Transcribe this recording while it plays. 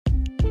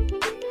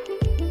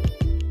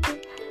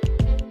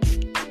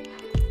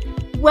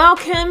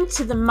Welcome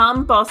to the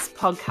Mum Boss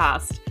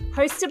podcast,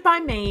 hosted by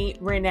me,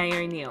 Renee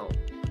O'Neill.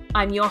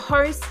 I'm your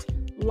host,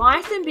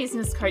 life and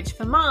business coach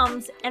for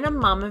mums, and a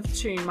mum of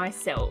two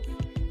myself.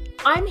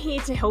 I'm here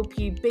to help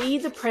you be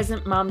the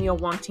present mum you're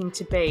wanting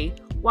to be,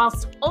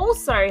 whilst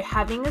also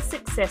having a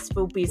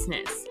successful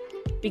business,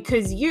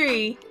 because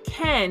you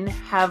can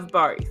have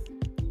both.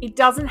 It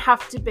doesn't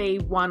have to be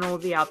one or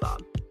the other.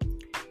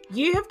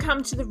 You have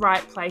come to the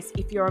right place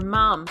if you're a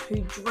mum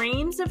who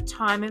dreams of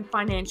time and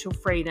financial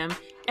freedom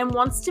and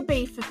wants to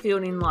be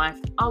fulfilled in life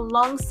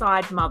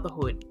alongside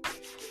motherhood.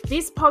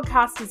 This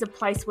podcast is a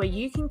place where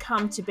you can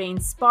come to be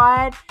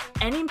inspired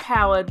and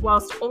empowered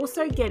whilst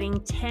also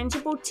getting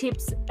tangible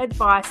tips,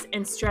 advice,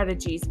 and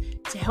strategies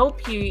to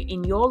help you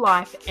in your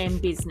life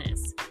and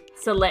business.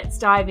 So let's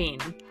dive in.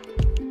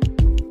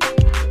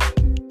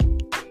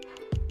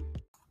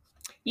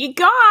 You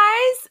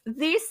guys,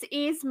 this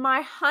is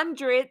my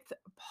 100th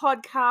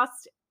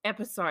podcast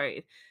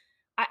episode.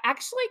 I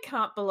actually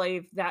can't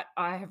believe that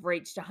I have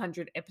reached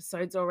 100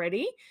 episodes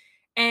already.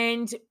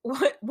 And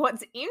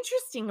what's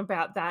interesting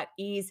about that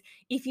is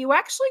if you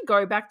actually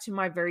go back to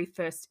my very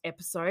first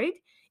episode,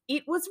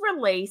 it was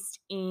released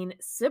in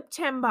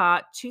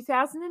September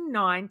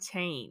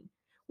 2019,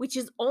 which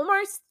is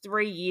almost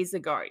 3 years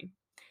ago.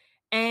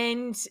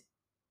 And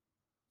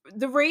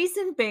the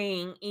reason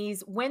being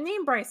is when the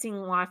Embracing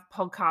Life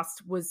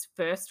podcast was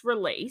first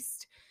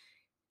released,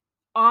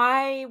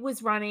 I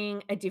was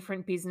running a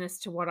different business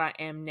to what I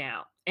am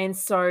now. And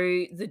so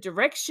the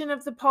direction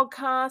of the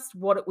podcast,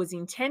 what it was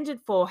intended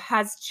for,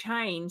 has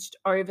changed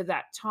over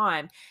that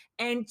time.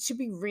 And to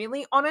be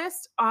really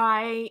honest,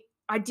 I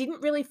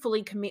didn't really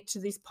fully commit to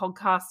this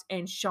podcast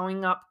and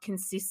showing up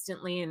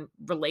consistently and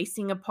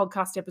releasing a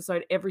podcast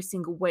episode every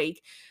single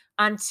week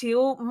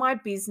until my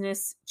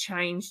business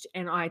changed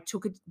and I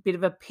took a bit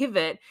of a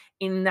pivot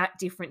in that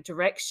different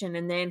direction.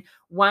 And then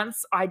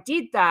once I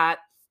did that,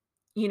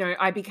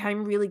 I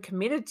became really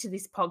committed to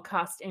this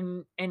podcast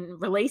and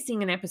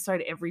releasing an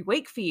episode every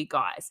week for you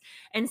guys.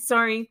 And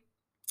so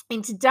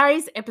in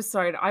today's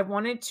episode, I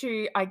wanted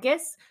to,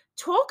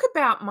 talk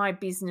about my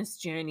business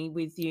journey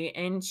with you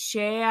and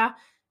share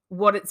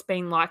what it's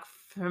been like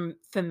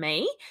for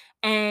me.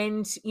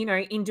 And,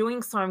 in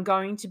doing so, I'm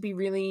going to be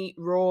really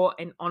raw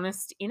and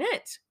honest in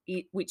it,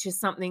 which is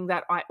something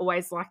that I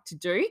always like to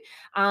do.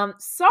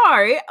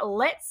 So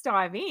let's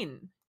dive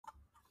in.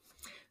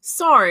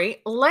 So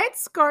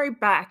let's go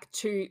back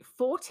to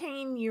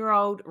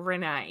 14-year-old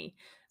Renee.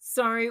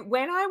 So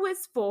when I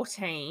was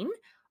 14,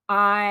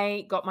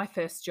 I got my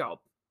first job.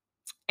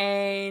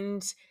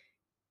 And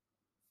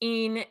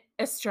in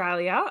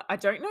Australia, I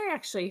don't know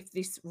actually if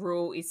this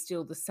rule is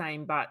still the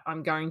same, but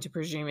I'm going to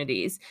presume it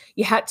is.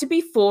 You had to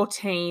be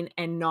 14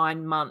 and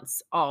 9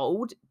 months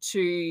old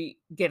to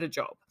get a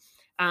job.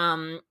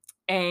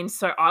 And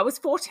so I was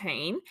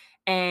 14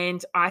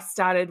 and I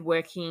started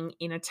working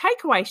in a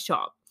takeaway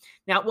shop.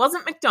 Now, it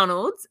wasn't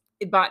McDonald's,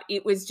 but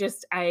it was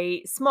just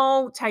a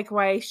small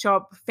takeaway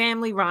shop,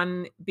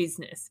 family-run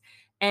business.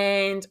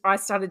 And I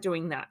started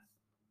doing that.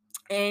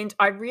 And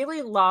I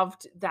really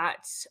loved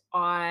that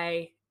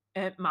I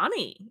earned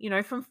money.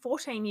 From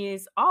 14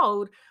 years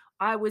old,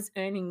 I was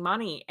earning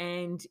money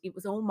and it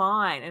was all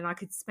mine and I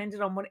could spend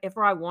it on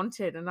whatever I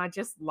wanted. And I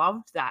just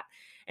loved that.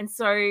 And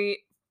so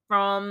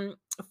from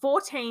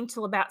 14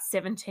 till about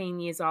 17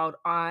 years old,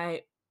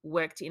 I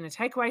worked in a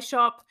takeaway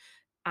shop,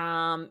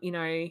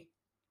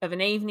 of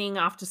an evening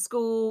after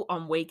school,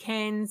 on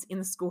weekends, in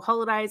the school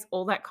holidays,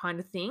 all that kind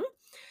of thing.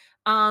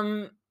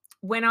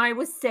 When I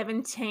was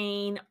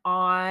 17,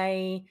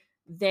 I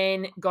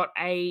then got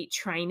a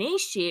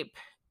traineeship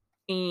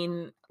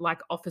in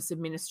like office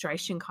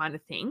administration kind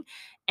of thing.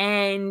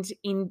 And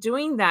in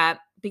doing that,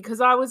 because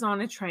I was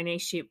on a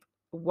traineeship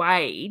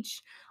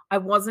wage, I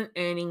wasn't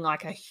earning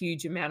like a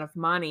huge amount of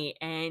money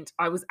and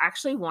I was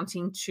actually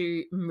wanting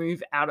to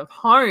move out of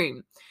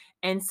home.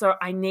 And so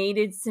I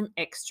needed some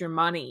extra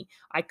money.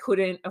 I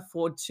couldn't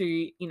afford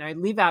to,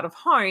 live out of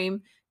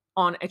home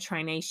on a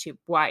traineeship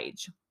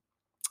wage.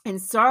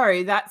 And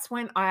so that's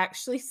when I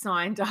actually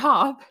signed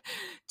up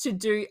to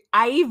do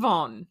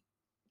Avon.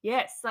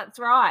 Yes, that's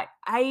right,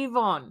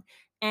 Avon.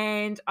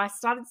 And I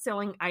started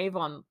selling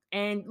Avon.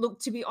 And look,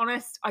 to be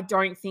honest, I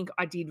don't think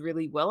I did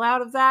really well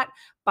out of that,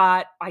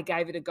 but I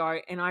gave it a go.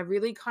 And I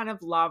really kind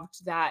of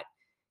loved that,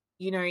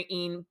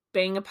 in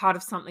being a part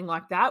of something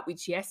like that,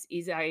 which, yes,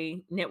 is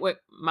a network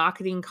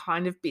marketing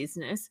kind of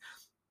business.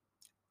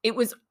 It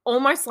was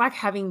almost like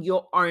having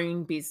your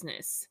own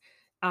business.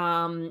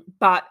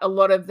 But a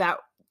lot of that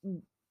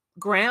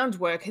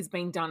groundwork has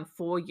been done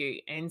for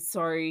you. And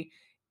so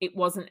it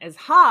wasn't as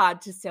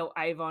hard to sell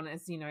Avon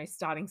as,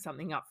 starting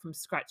something up from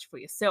scratch for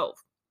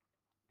yourself.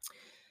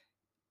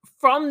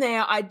 From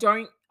there, I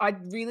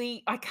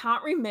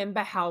can't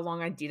remember how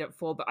long I did it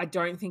for, but I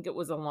don't think it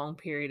was a long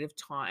period of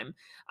time.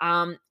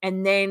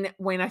 And then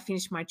when I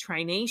finished my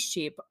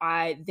traineeship,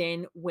 I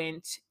then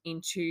went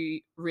into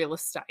real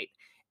estate.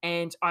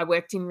 And I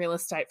worked in real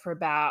estate for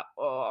about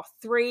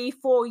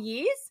 3-4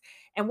 years.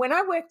 And when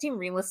I worked in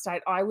real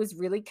estate, I was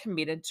really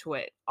committed to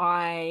it.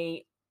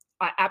 I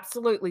I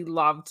absolutely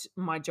loved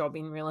my job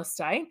in real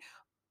estate.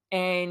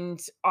 And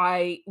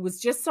I was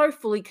just so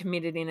fully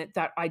committed in it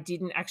that I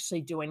didn't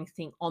actually do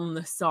anything on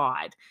the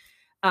side.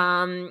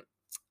 Um,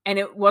 and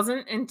it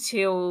wasn't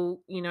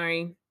until,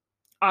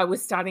 I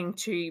was starting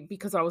to,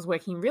 because I was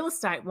working in real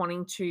estate,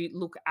 wanting to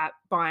look at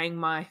buying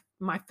my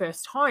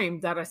first home,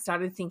 that I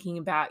started thinking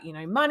about,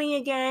 money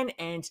again,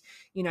 and,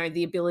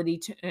 the ability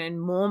to earn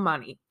more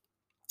money.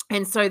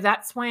 And so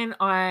that's when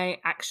I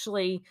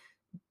actually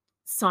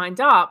signed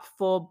up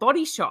for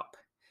Body Shop,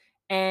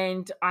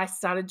 and I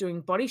started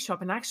doing Body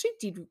Shop, and I actually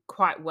did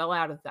quite well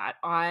out of that.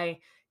 I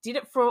did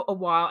it for a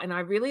while and I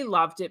really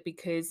loved it,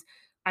 because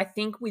I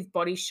think with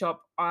Body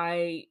Shop,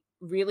 I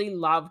really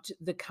loved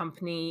the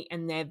company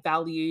and their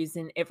values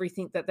and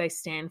everything that they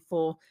stand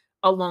for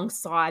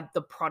alongside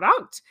the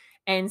product.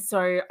 And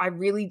so I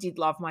really did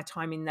love my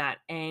time in that.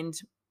 And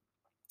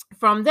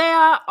from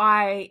there,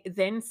 I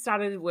then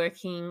started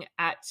working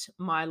at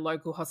my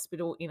local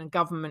hospital in a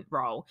government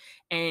role.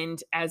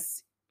 And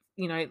as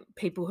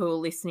people who are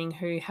listening,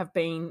 who have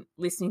been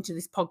listening to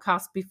this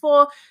podcast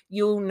before,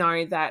 you'll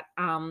know that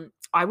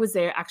I was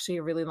there actually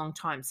a really long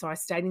time. So I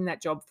stayed in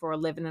that job for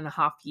 11 and a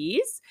half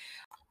years.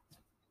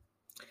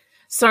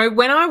 So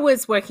when I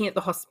was working at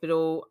the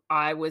hospital,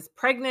 I was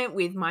pregnant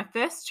with my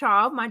first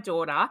child, my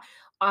daughter.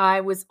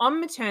 I was on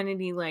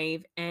maternity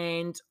leave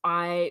and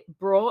I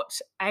brought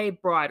a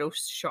bridal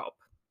shop.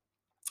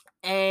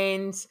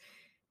 And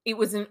it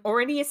was an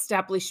already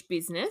established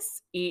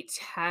business. It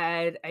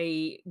had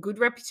a good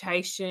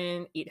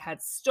reputation, it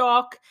had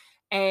stock,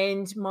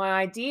 and my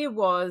idea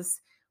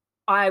was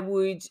I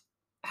would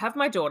have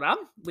my daughter,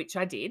 which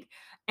I did,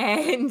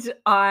 and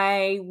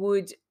I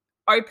would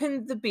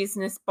open the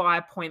business by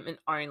appointment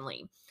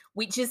only,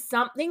 which is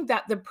something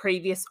that the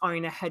previous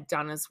owner had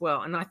done as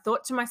well. And I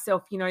thought to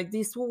myself,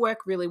 this will work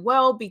really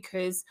well,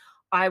 because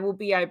I will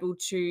be able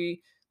to,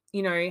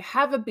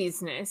 have a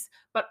business,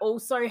 but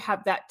also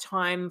have that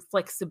time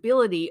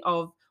flexibility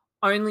of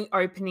only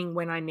opening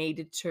when I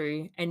needed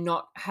to, and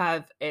not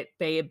have it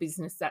be a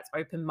business that's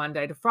open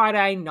Monday to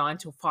Friday, 9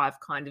 till 5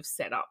 kind of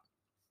setup.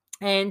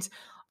 And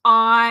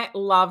I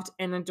loved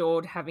and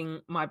adored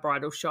having my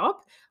bridal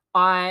shop.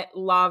 I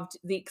loved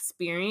the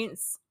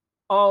experience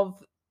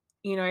of,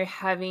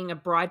 having a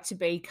bride to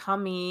be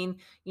come in,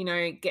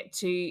 get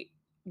to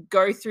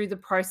go through the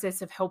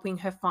process of helping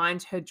her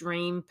find her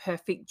dream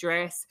perfect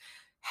dress,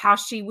 how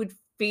she would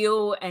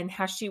feel and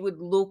how she would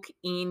look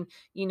in,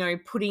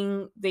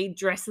 putting the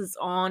dresses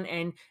on.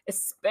 And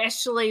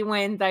especially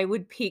when they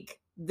would pick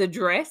the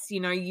dress,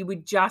 you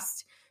would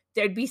just,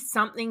 there'd be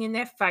something in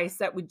their face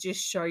that would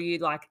just show you,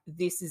 like,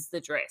 this is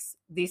the dress,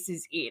 this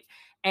is it.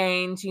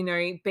 And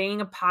being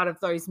a part of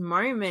those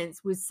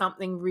moments was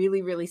something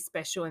really, really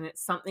special, and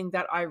it's something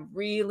that I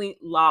really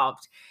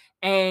loved.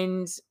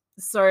 And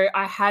so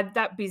I had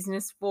that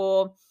business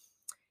for,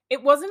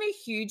 it wasn't a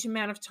huge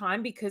amount of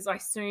time, because I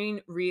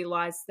soon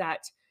realized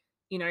that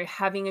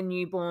having a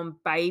newborn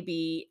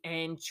baby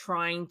and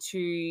trying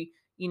to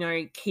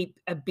keep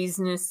a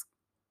business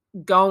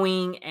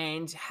going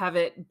and have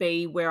it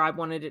be where I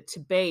wanted it to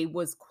be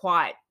was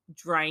quite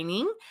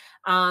draining.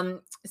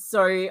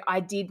 So I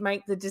did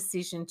make the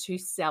decision to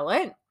sell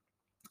it.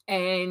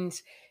 And,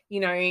 you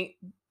know,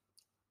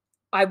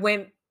 I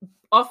went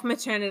off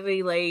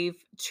maternity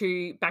leave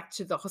to back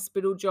to the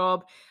hospital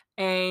job.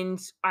 And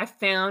I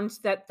found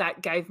that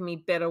that gave me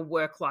better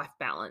work-life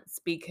balance,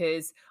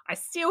 because I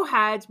still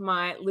had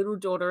my little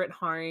daughter at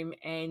home,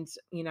 and,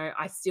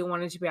 I still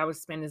wanted to be able to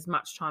spend as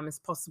much time as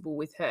possible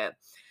with her.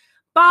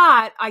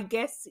 But I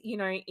guess,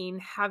 in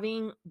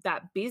having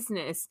that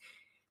business,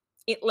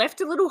 it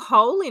left a little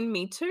hole in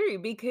me too,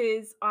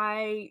 because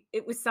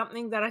it was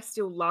something that I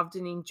still loved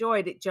and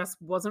enjoyed. It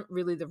just wasn't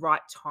really the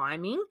right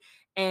timing.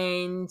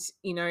 And,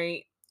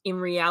 in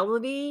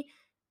reality,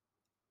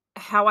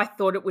 how I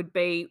thought it would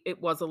be,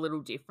 it was a little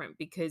different,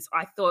 because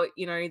I thought,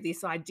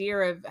 this idea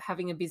of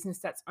having a business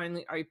that's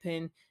only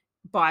open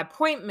by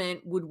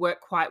appointment would work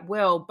quite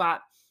well.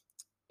 But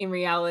in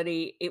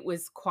reality, it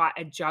was quite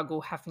a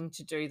juggle having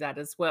to do that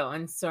as well.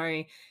 And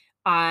so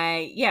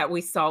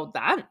we sold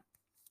that.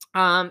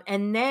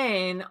 And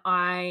then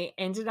I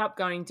ended up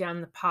going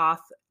down the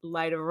path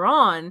later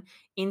on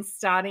in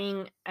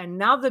starting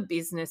another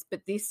business,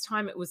 but this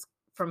time it was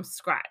from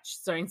scratch.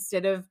 So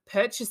instead of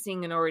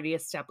purchasing an already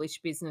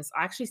established business,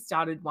 I actually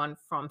started one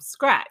from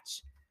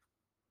scratch.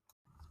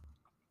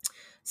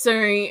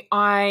 So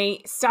I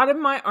started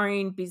my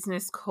own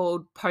business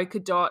called Polka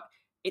Dot.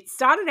 It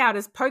started out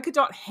as Polka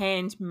Dot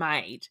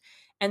Handmade.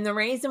 And the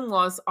reason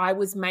was I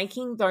was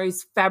making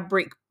those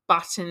fabric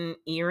button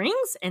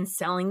earrings and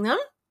selling them.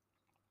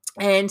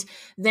 And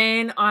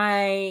then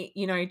I,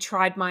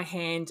 tried my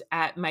hand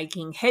at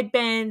making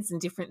headbands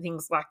and different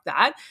things like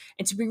that.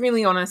 And to be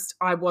really honest,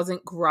 I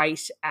wasn't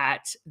great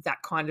at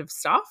that kind of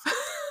stuff.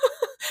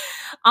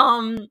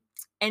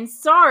 And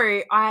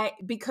so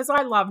because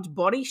I loved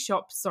Body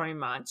Shop so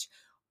much,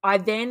 I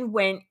then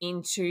went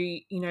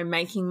into,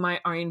 making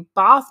my own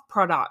bath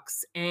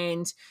products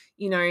and,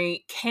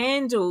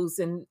 candles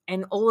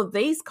and all of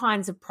these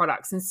kinds of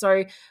products. And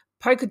so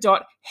Polka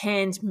Dot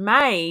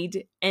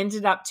Handmade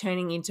ended up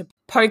turning into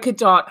Polka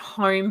Dot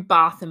Home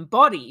Bath and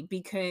Body,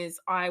 because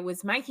I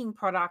was making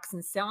products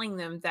and selling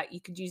them that you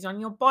could use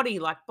on your body,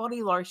 like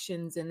body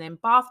lotions, and then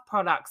bath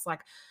products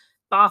like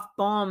bath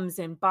bombs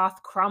and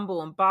bath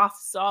crumble and bath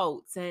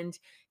salts and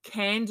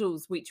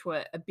candles, which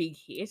were a big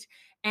hit.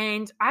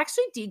 And I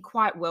actually did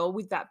quite well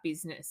with that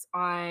business.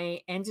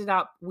 I ended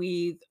up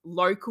with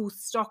local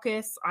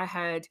stockists, I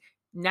had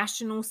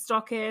national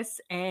stockists,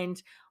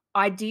 and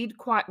I did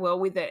quite well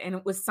with it. And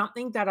it was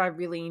something that I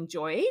really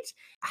enjoyed.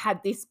 I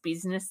had this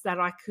business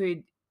that I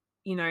could,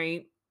 you know,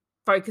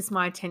 focus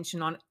my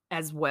attention on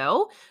as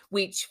well,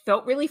 which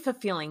felt really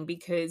fulfilling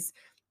because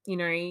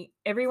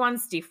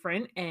everyone's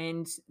different,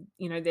 and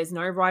there's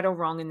no right or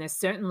wrong, and there's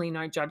certainly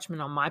no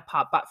judgment on my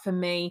part. But for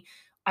me,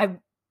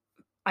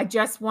 I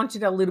just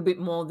wanted a little bit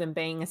more than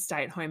being a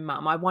stay-at-home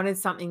mum. I wanted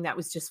something that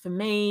was just for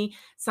me,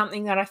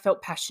 something that I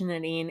felt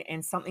passionate in,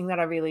 and something that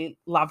I really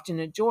loved and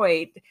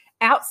enjoyed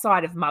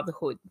outside of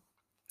motherhood.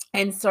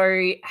 And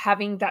so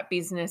having that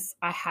business,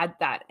 I had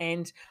that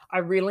and I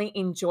really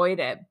enjoyed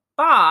it.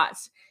 But,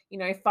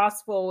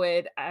 fast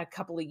forward a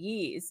couple of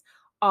years,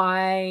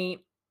 I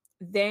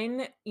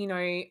then,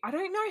 I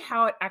don't know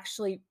how it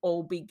actually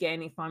all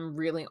began, if I'm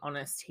really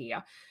honest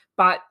here,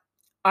 but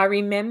I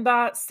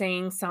remember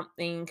seeing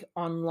something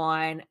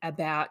online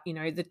about,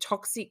 the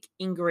toxic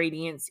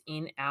ingredients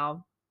in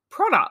our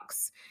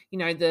products,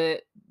 the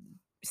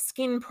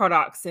skin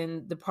products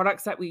and the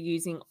products that we're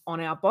using on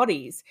our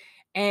bodies.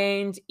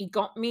 And it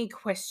got me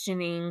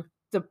questioning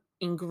the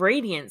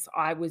ingredients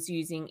I was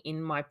using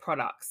in my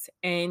products.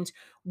 And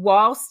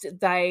whilst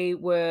they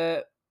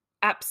were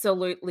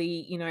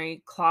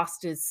absolutely,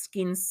 classed as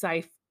skin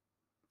safe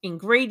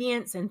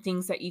ingredients and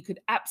things that you could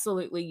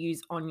absolutely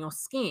use on your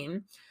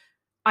skin,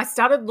 I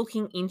started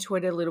looking into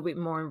it a little bit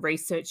more and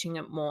researching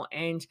it more.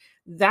 And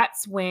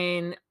that's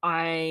when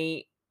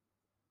I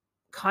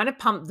kind of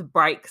pumped the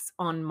brakes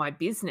on my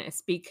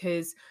business,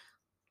 because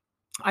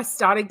I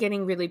started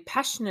getting really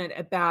passionate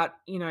about,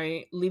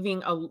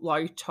 living a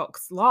low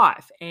tox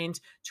life and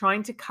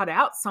trying to cut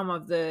out some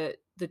of the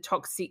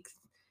toxic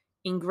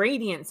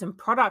ingredients and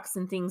products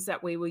and things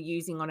that we were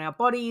using on our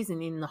bodies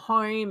and in the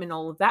home and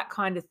all of that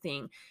kind of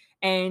thing.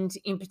 And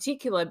in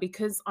particular,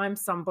 because I'm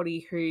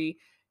somebody who,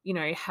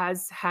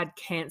 has had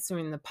cancer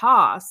in the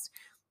past,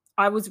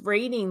 I was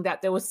reading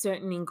that there were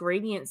certain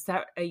ingredients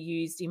that are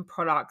used in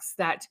products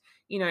that,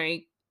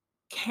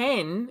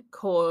 can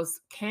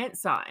cause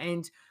cancer.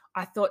 And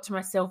I thought to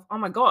myself, oh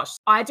my gosh,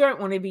 I don't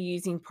want to be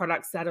using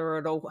products that are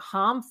at all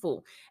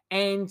harmful.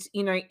 And,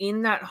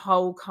 in that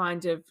whole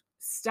kind of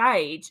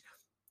stage,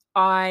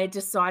 I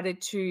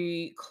decided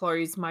to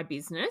close my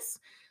business,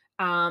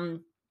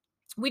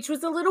 which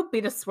was a little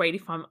bittersweet,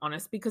 if I'm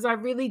honest, because I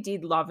really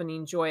did love and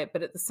enjoy it.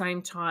 But at the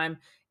same time,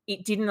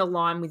 it didn't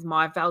align with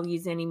my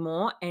values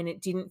anymore. And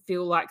it didn't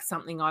feel like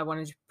something I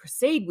wanted to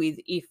proceed with.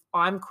 If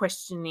I'm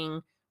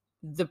questioning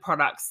the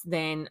products,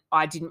 then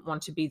I didn't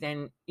want to be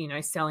then,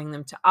 selling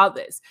them to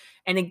others.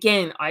 And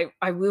again,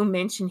 I will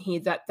mention here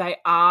that they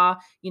are,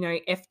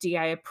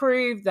 FDA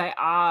approved, they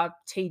are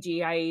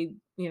TGA,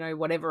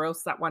 whatever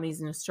else that one is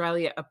in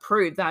Australia,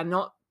 approved. They're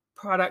not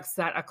products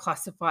that are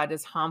classified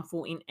as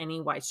harmful in any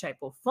way, shape,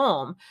 or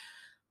form.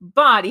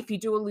 But if you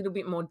do a little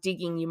bit more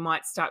digging, you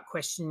might start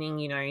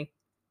questioning,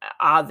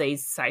 are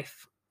these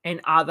safe, and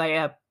are they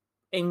a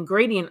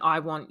ingredient I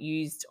want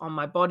used on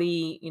my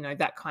body,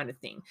 that kind of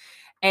thing.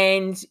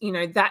 And,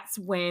 that's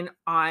when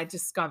I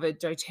discovered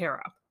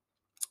doTERRA.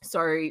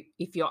 So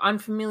if you're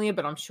unfamiliar,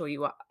 but I'm sure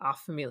you are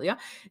familiar,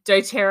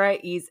 doTERRA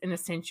is an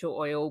essential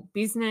oil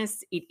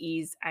business. It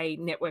is a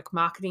network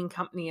marketing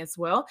company as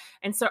well.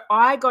 And so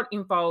I got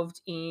involved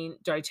in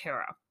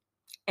doTERRA.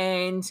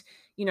 And,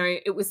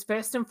 it was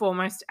first and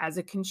foremost as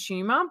a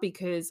consumer,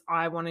 because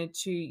I wanted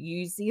to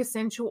use the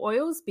essential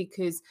oils,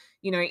 because,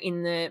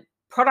 in the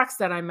products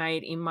that I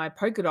made in my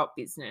polka dot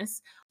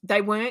business,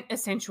 they weren't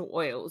essential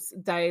oils.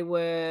 They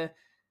were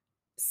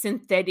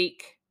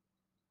synthetic,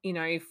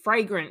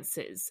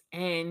 fragrances,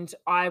 and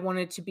I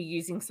wanted to be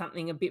using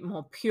something a bit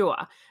more pure.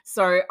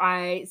 So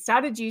I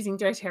started using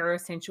doTERRA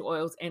essential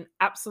oils and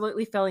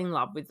absolutely fell in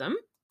love with them.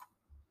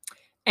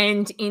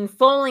 And in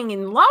falling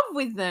in love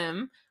with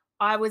them,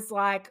 I was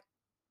like,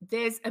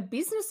 there's a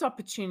business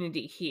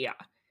opportunity here.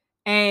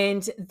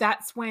 And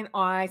that's when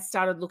I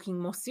started looking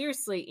more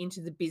seriously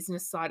into the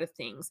business side of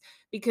things,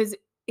 because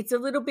it's a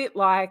little bit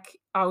like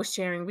I was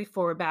sharing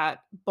before about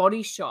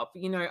Body Shop.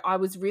 I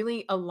was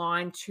really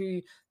aligned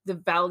to the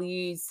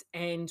values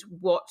and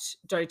what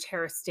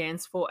doTERRA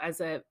stands for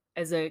as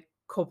a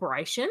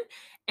corporation.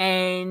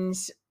 And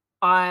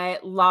I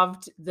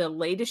loved the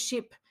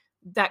leadership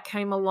that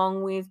came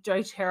along with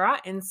doTERRA.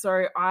 And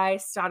so I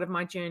started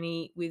my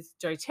journey with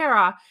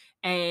doTERRA,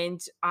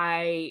 and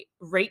I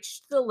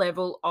reached the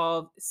level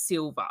of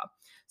silver.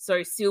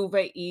 So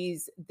silver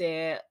is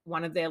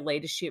one of their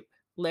leadership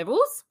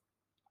levels.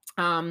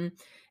 And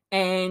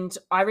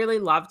I really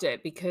loved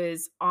it,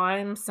 because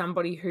I'm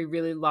somebody who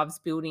really loves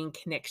building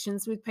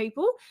connections with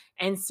people.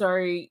 And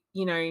so,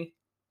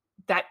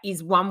 that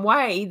is one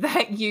way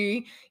that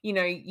you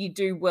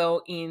do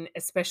well in,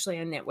 especially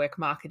a network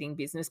marketing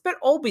business, but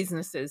all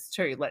businesses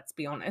too, let's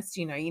be honest.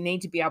 You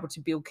need to be able to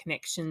build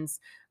connections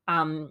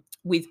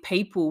with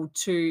people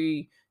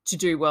to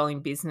do well in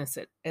business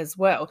as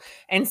well.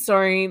 And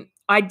so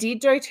I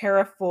did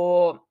doTERRA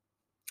for,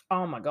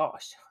 oh my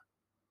gosh,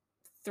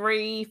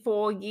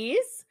 3-4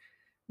 years,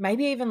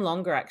 maybe even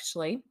longer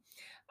actually.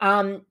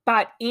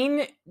 But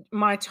in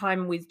my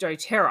time with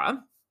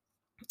doTERRA,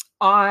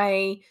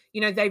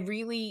 they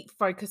really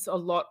focus a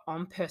lot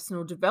on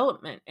personal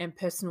development and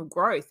personal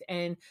growth,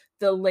 and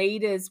the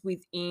leaders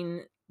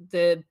within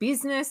the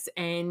business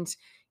and,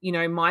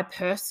 my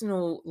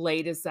personal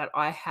leaders that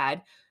I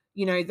had,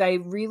 they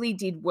really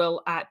did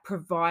well at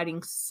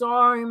providing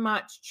so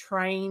much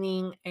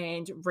training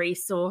and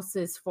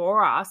resources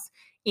for us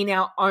in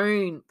our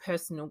own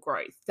personal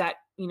growth that,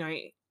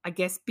 I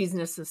guess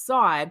business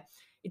aside,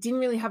 it didn't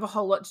really have a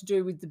whole lot to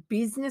do with the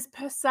business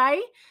per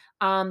se.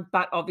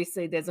 But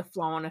obviously, there's a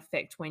flow on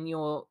effect when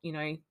you're,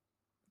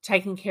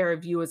 taking care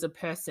of you as a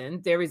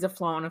person. There is a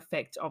flow on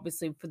effect,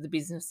 obviously, for the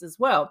business as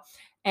well.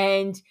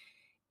 And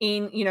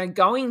in,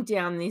 going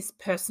down this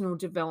personal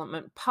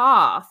development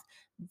path,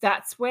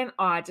 that's when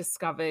I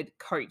discovered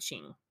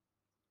coaching.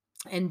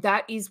 And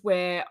that is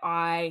where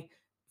I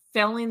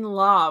fell in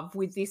love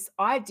with this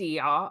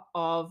idea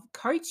of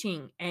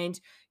coaching. And,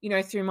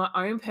 through my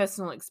own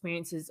personal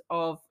experiences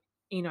of,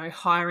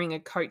 hiring a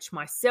coach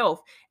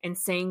myself and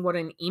seeing what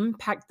an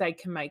impact they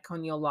can make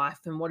on your life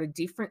and what a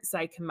difference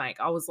they can make,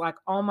 I was like,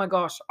 oh my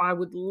gosh, I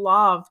would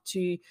love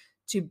to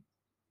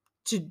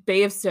to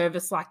be of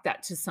service like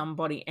that to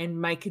somebody and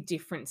make a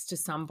difference to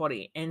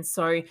somebody. And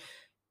so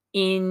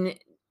in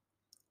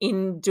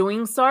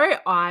doing so,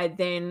 I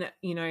then,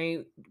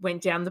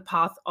 went down the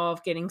path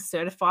of getting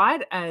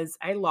certified as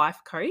a life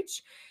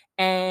coach.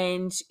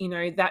 And,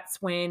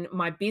 that's when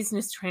my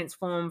business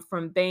transformed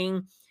from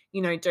being,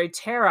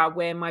 doTERRA,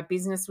 where my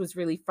business was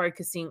really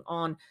focusing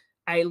on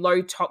a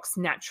low tox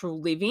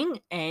natural living.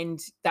 And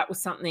that was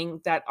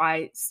something that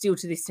I still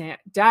to this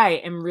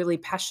day am really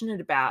passionate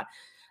about.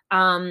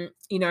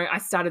 I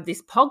started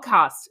this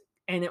podcast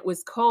and it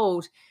was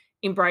called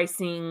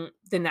Embracing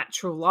the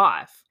Natural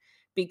Life,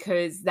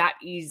 because that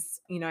is,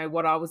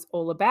 what I was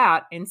all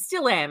about and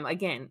still am.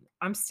 Again,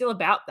 I'm still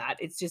about that.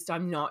 It's just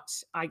I'm not,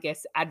 I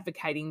guess,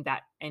 advocating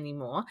that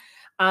anymore.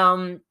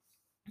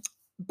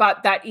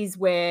 But that is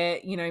where,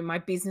 my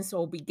business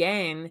all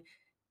began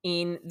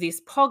in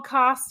this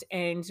podcast,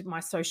 and my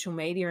social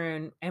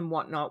media and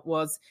whatnot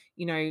was,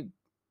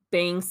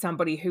 being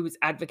somebody who was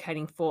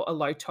advocating for a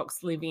low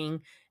tox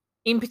living,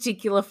 in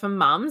particular for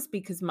mums,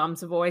 because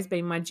mums have always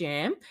been my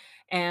jam.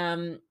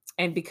 And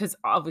because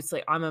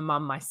obviously I'm a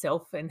mum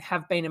myself and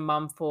have been a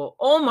mum for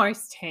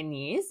almost 10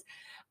 years.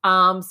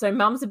 So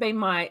mums have been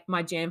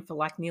my jam for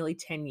like nearly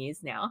 10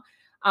 years now.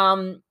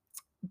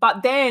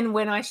 But then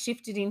when I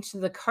shifted into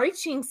the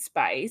coaching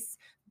space,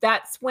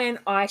 that's when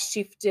I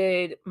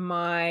shifted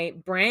my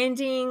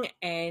branding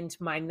and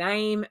my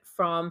name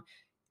from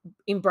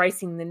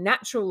embracing the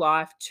natural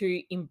life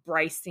to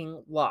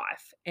embracing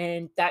life.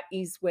 And that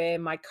is where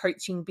my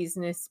coaching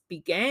business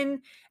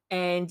began.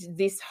 And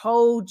this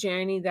whole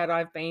journey that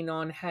I've been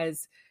on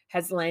has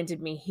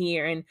landed me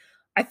here. And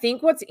I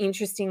think what's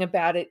interesting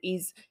about it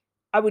is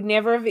I would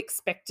never have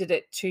expected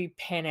it to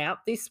pan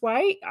out this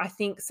way. I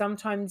think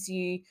sometimes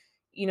you're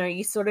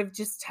sort of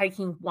just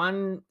taking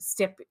one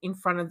step in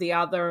front of the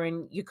other,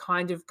 and you're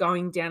kind of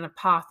going down a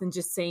path and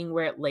just seeing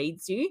where it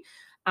leads you.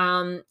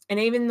 And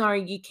even though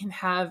you can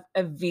have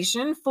a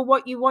vision for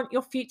what you want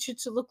your future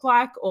to look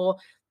like, or,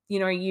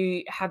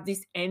 you have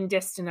this end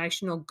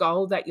destination or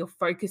goal that you're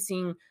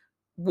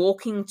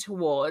walking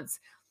towards,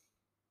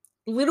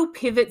 little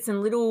pivots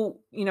and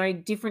little,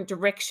 different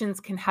directions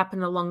can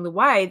happen along the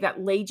way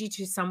that lead you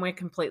to somewhere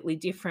completely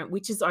different,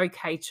 which is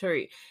okay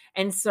too.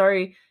 And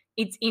so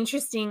it's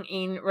interesting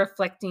in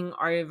reflecting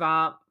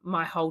over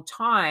my whole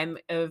time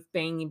of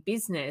being in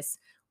business,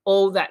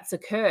 all that's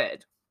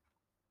occurred.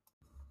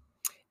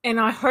 And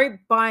I hope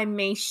by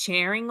me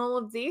sharing all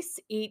of this,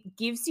 it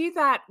gives you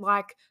that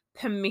like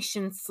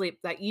permission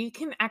slip that you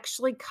can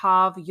actually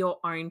carve your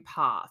own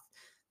path,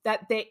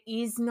 that there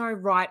is no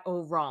right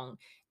or wrong.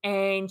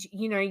 And,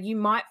 you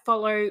might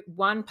follow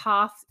one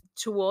path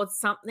towards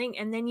something,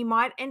 and then you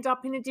might end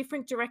up in a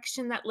different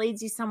direction that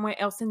leads you somewhere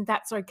else. And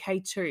that's okay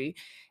too.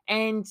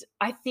 And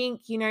I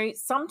think,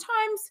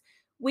 sometimes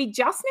we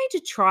just need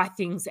to try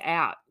things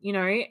out.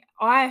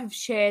 I have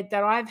shared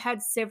that I've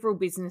had several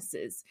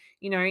businesses,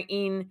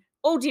 in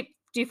all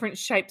different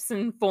shapes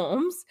and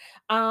forms.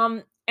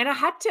 And I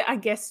had to, I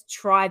guess,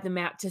 try them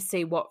out to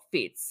see what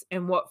fits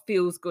and what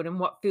feels good and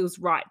what feels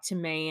right to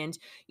me. And,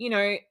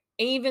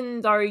 even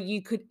though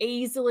you could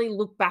easily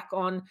look back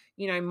on,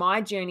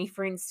 my journey,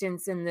 for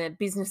instance, and the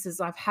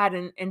businesses I've had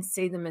and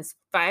see them as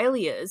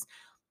failures,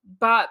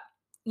 but,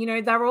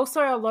 there are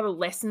also a lot of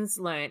lessons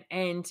learned.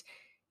 And,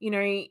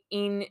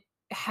 in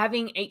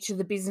having each of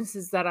the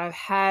businesses that I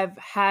have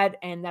had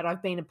and that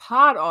I've been a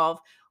part of,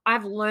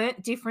 I've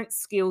learnt different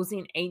skills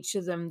in each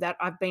of them that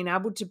I've been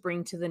able to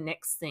bring to the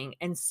next thing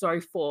and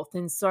so forth.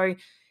 And so,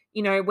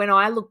 when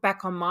I look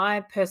back on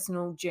my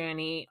personal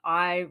journey,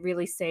 I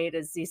really see it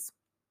as this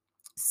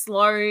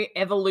slow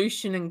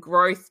evolution and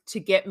growth to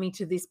get me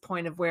to this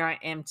point of where I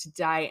am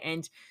today.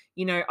 And,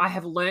 I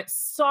have learnt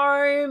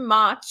so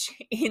much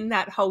in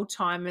that whole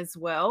time as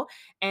well.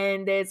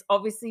 And there's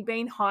obviously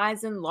been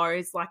highs and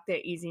lows like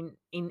there is in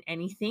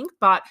anything.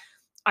 But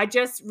I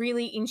just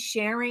really, in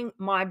sharing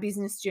my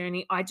business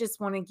journey, I just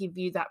want to give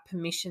you that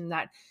permission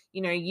that,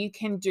 you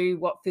can do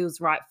what feels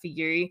right for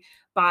you.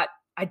 But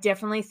I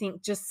definitely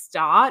think just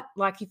start.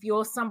 Like if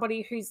you're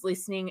somebody who's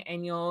listening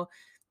and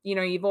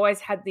you've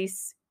always had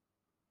this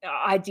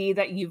idea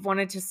that you've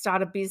wanted to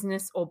start a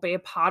business or be a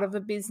part of a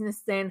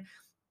business, then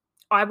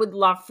I would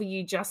love for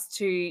you just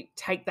to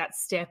take that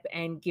step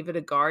and give it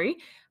a go.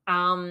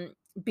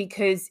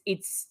 Because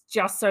it's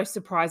just so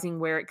surprising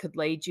where it could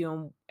lead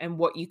you and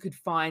what you could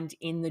find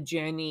in the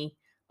journey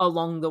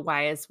along the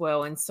way as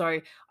well. And so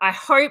I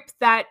hope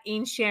that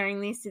in sharing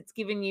this, it's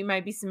given you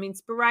maybe some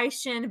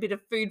inspiration, a bit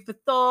of food for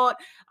thought,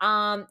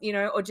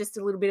 or just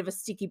a little bit of a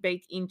sticky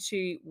beak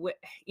into,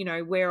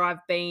 where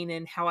I've been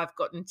and how I've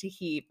gotten to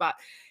here. But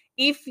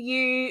if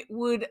you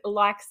would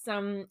like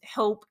some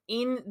help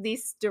in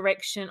this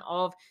direction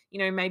of,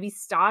 maybe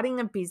starting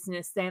a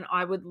business, then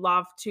I would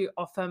love to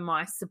offer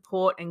my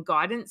support and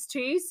guidance to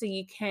you. So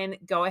you can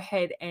go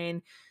ahead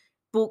and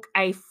book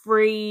a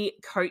free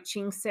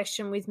coaching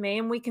session with me,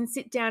 and we can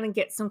sit down and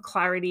get some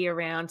clarity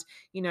around,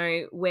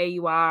 where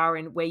you are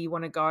and where you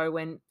want to go,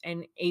 and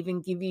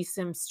even give you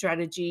some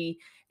strategy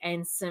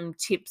and some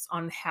tips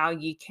on how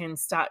you can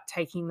start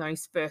taking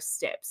those first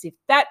steps. If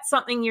that's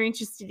something you're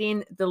interested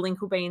in, the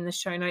link will be in the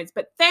show notes.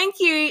 But thank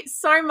you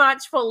so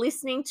much for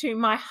listening to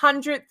my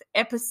 100th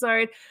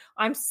episode.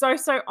 I'm so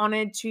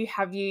honored to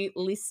have you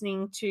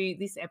listening to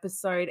this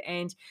episode.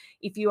 And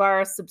if you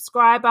are a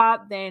subscriber,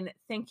 then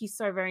thank you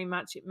so very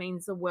much. It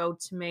means the world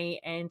to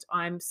me. And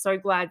I'm so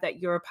glad that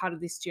you're a part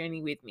of this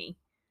journey with me.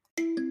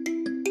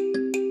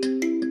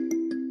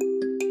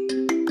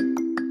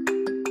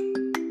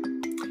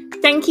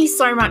 Thank you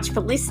so much for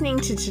listening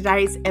to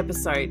today's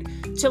episode.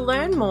 To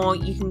learn more,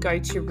 you can go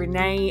to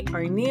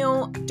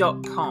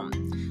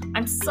reneeo'neill.com.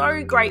 I'm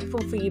so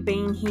grateful for you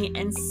being here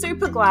and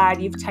super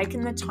glad you've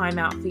taken the time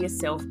out for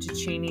yourself to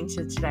tune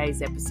into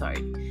today's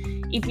episode.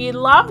 If you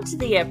loved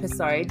the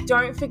episode,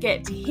 don't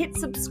forget to hit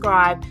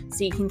subscribe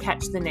so you can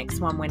catch the next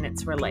one when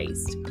it's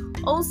released.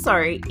 Also,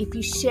 if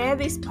you share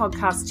this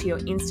podcast to your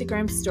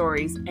Instagram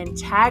stories and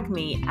tag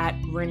me at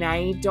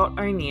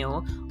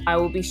renee.o'neill, I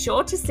will be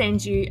sure to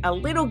send you a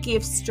little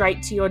gift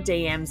straight to your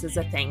DMs as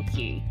a thank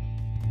you.